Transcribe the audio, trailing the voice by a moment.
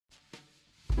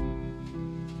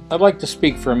I'd like to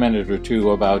speak for a minute or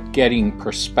two about getting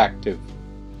perspective.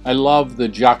 I love the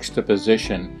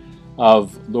juxtaposition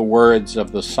of the words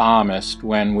of the psalmist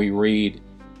when we read,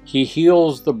 "He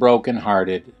heals the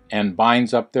brokenhearted and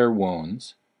binds up their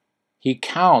wounds. He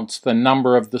counts the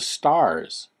number of the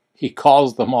stars. He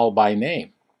calls them all by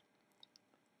name."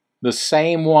 The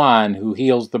same one who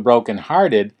heals the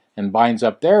brokenhearted and binds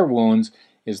up their wounds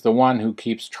is the one who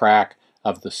keeps track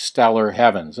of the stellar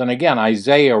heavens. And again,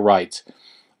 Isaiah writes,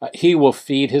 "He will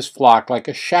feed his flock like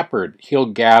a shepherd. He'll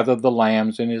gather the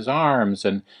lambs in his arms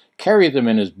and carry them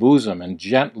in his bosom and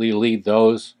gently lead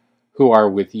those who are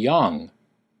with young."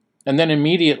 And then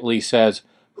immediately says,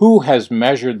 "Who has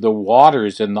measured the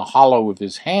waters in the hollow of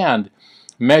his hand,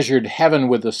 measured heaven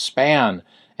with a span,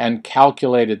 and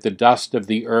calculated the dust of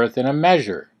the earth in a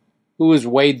measure? Who has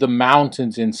weighed the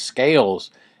mountains in scales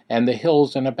and the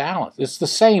hills in a balance?" It's the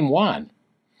same one.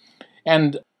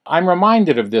 And I'm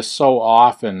reminded of this so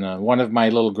often. One of my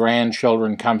little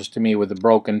grandchildren comes to me with a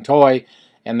broken toy,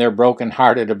 and they're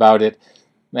brokenhearted about it.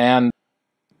 And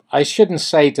I shouldn't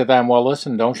say to them, "Well,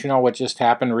 listen, don't you know what just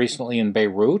happened recently in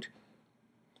Beirut?"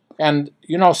 And,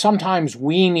 sometimes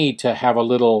we need to have a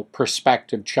little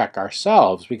perspective check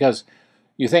ourselves, because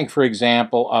you think, for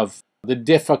example, of the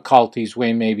difficulties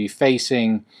we may be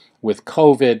facing with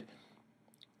COVID.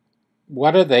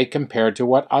 What are they compared to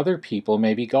what other people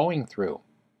may be going through?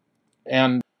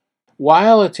 And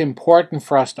while it's important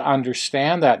for us to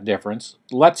understand that difference,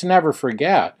 let's never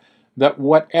forget that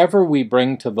whatever we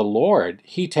bring to the Lord,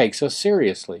 He takes us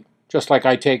seriously. Just like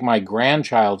I take my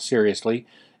grandchild seriously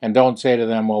and don't say to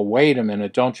them, "Well, wait a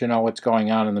minute, don't you know what's going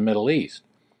on in the Middle East?"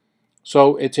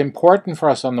 So it's important for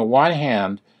us, on the one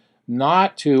hand,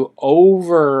 not to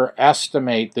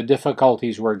overestimate the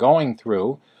difficulties we're going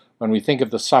through when we think of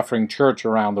the suffering church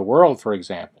around the world, for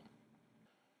example.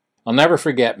 I'll never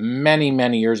forget many,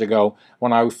 many years ago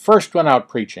when I first went out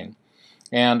preaching,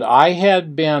 and I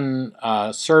had been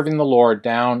serving the Lord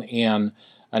down in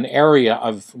an area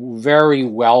of very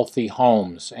wealthy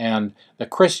homes, and the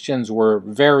Christians were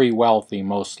very wealthy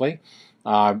mostly.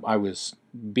 I was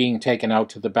being taken out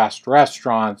to the best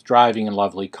restaurants, driving in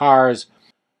lovely cars,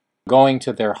 going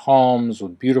to their homes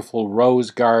with beautiful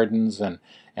rose gardens and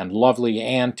lovely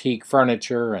antique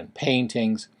furniture and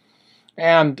paintings.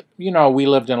 And, we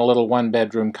lived in a little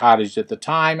one-bedroom cottage at the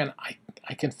time, and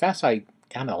I confess I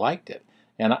kind of liked it.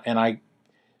 And I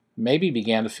maybe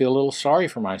began to feel a little sorry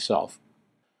for myself.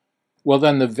 Well,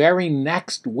 then the very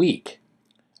next week,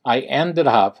 I ended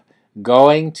up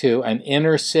going to an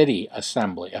inner city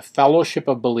assembly, a fellowship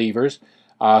of believers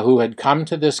who had come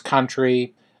to this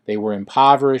country. They were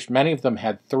impoverished. Many of them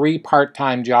had 3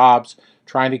 part-time jobs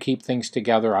trying to keep things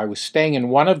together. I was staying in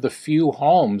one of the few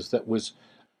homes that was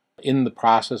in the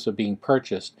process of being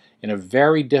purchased in a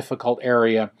very difficult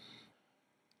area.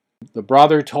 The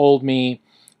brother told me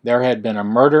there had been a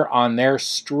murder on their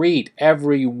street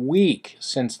every week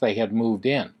since they had moved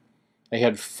in. They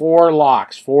had 4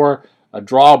 locks, 4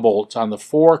 draw bolts on the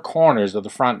 4 corners of the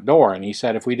front door, and he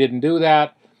said if we didn't do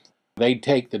that, they'd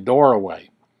take the door away.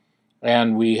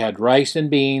 And we had rice and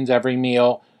beans every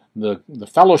meal. The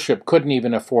fellowship couldn't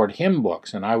even afford hymn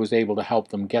books, and I was able to help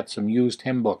them get some used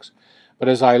hymn books. But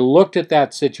as I looked at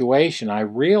that situation, I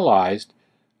realized,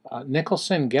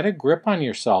 Nicholson, get a grip on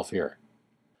yourself here.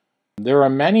 There are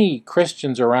many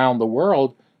Christians around the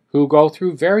world who go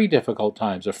through very difficult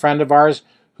times. A friend of ours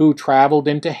who traveled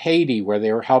into Haiti, where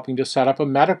they were helping to set up a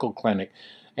medical clinic.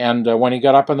 And when he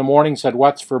got up in the morning, said,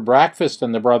 "What's for breakfast?"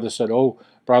 And the brother said, "Oh,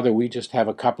 brother, we just have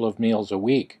a couple of meals a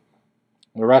week.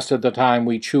 The rest of the time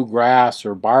we chew grass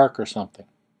or bark or something."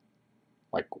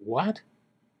 Like, what?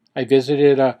 I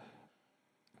visited a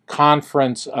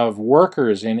conference of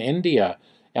workers in India,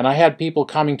 and I had people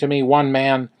coming to me, one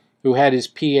man who had his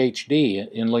PhD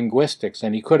in linguistics,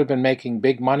 and he could have been making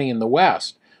big money in the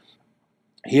West.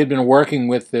 He had been working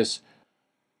with this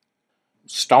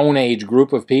Stone Age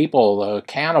group of people,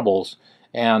 cannibals,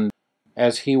 and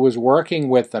as he was working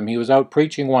with them, he was out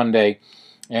preaching one day,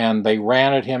 and they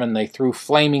ran at him and they threw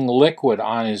flaming liquid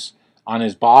on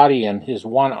his body, and his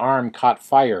one arm caught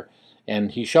fire.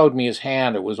 And he showed me his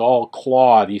hand. It was all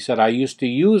clawed. He said, "I used to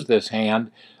use this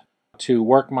hand to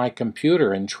work my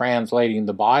computer in translating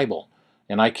the Bible,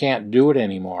 and I can't do it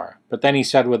anymore." But then he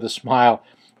said with a smile,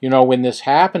 "When this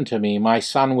happened to me, my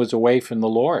son was away from the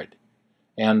Lord,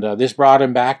 and this brought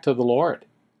him back to the Lord."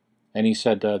 And he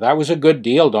said, "That was a good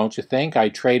deal, don't you think? I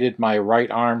traded my right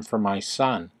arm for my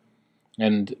son,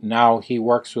 and now he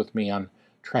works with me on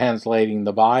translating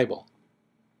the Bible."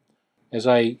 As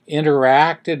I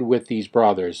interacted with these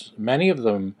brothers, many of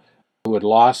them who had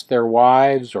lost their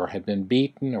wives or had been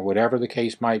beaten or whatever the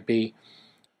case might be,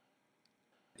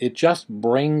 it just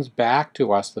brings back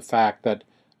to us the fact that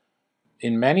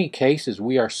in many cases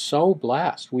we are so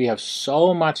blessed. We have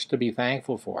so much to be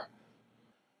thankful for.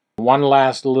 One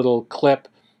last little clip.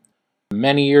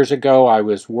 Many years ago, I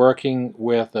was working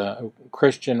with a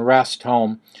Christian rest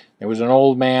home. There was an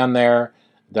old man there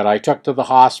that I took to the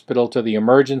hospital, to the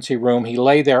emergency room. He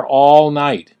lay there all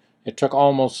night. It took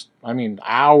almost,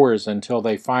 hours until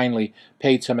they finally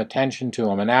paid some attention to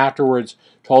him, and afterwards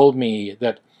told me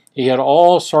that he had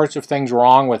all sorts of things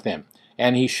wrong with him,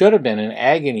 and he should have been in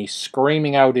agony,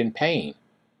 screaming out in pain.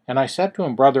 And I said to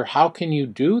him, "Brother, how can you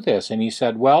do this?" And he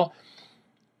said, "Well,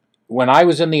 when I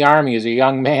was in the army as a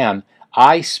young man,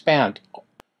 I spent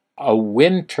a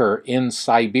winter in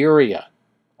Siberia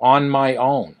on my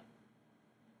own."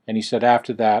 And he said,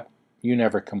 "After that, you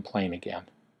never complain again."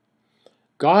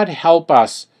 God help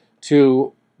us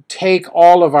to take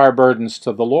all of our burdens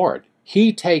to the Lord.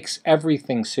 He takes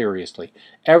everything seriously.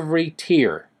 Every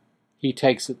tear, He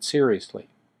takes it seriously.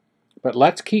 But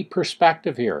let's keep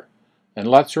perspective here. And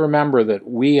let's remember that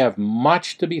we have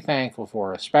much to be thankful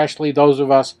for, especially those of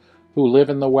us who live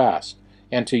in the West,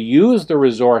 and to use the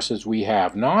resources we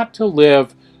have, not to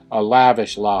live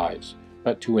lavish lives,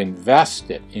 but to invest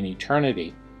it in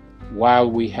eternity while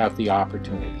we have the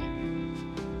opportunity.